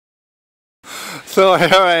So here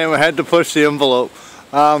I am. I had to push the envelope.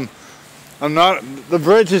 I'm not. The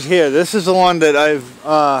bridge is here. This is the one that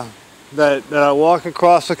that I walk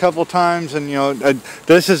across a couple times, and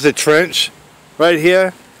this is the trench right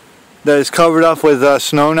here that is covered up with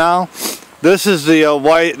snow now. This is the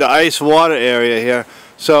the ice water area here.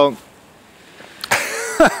 So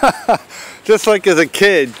just like as a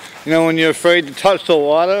kid, when you're afraid to touch the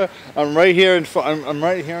water, I'm right here in front. I'm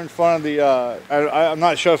right here in front of the. I'm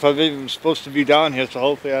not sure if I'm even supposed to be down here, so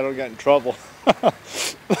hopefully I don't get in trouble.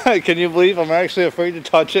 Can you believe I'm actually afraid to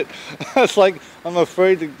touch it? It's like I'm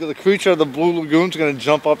afraid the creature of the Blue Lagoon's going to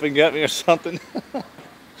jump up and get me or something.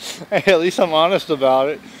 Hey, at least I'm honest about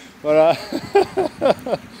it. But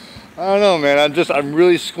I don't know, man. I'm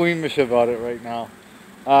really squeamish about it right now.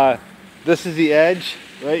 This is the edge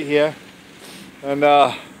right here, and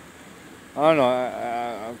I don't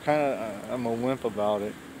know. I'm a wimp about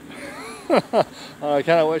it. I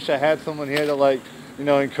kind of wish I had someone here to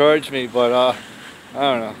encourage me, but I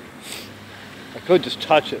don't know. I could just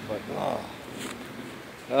touch it, but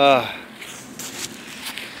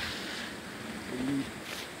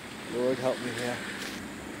Lord help me here.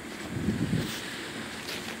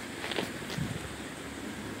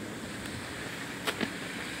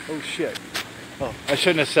 Oh shit! Oh, I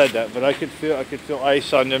shouldn't have said that, but I could feel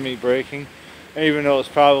ice under me breaking, even though it's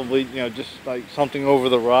probably just like something over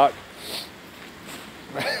the rock.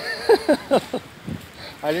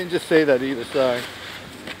 I didn't just say that either. Sorry.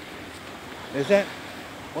 Is that?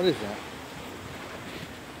 What is that?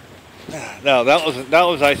 No, that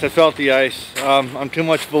was ice. I felt the ice. I'm too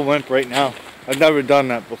much of a wimp right now. I've never done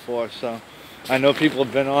that before, so I know people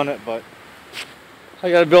have been on it, but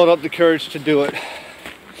I got to build up the courage to do it.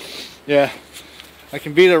 Yeah, I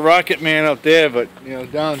can be the rocket man up there, but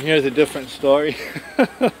down here is a different story.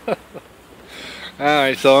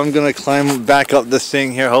 Alright, so I'm going to climb back up this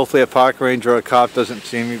thing here. Hopefully a park ranger or a cop doesn't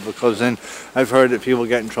see me, because then I've heard that people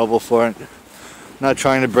get in trouble for it. I'm not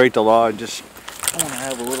trying to break the law, I just want to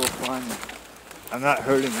have a little fun. I'm not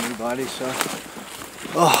hurting anybody, so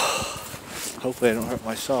hopefully I don't hurt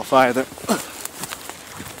myself either.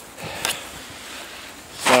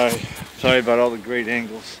 Sorry about all the great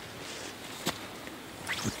angles.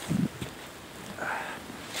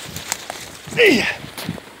 Okay,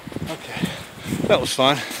 that was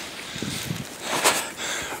fun.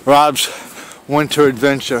 Rob's winter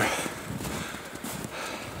adventure.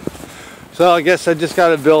 So I guess I just got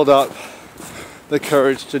to build up the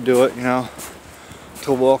courage to do it,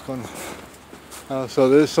 to walk on. So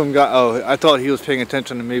there's some guy. Oh, I thought he was paying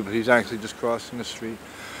attention to me, but he's actually just crossing the street.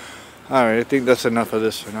 All right, I think that's enough of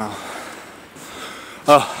this for now.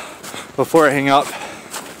 Before I hang up,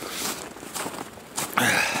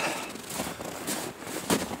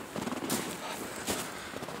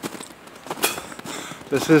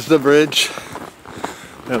 this is the bridge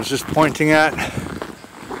that I was just pointing at,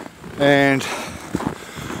 and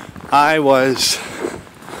I was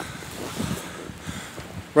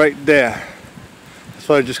right there. That's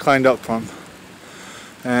what I just climbed up from.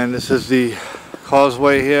 And this is the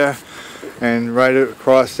causeway here, and right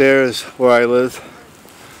across there is where I live.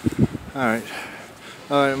 Alright,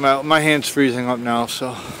 my hand's freezing up now,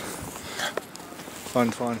 so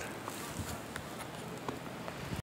fun.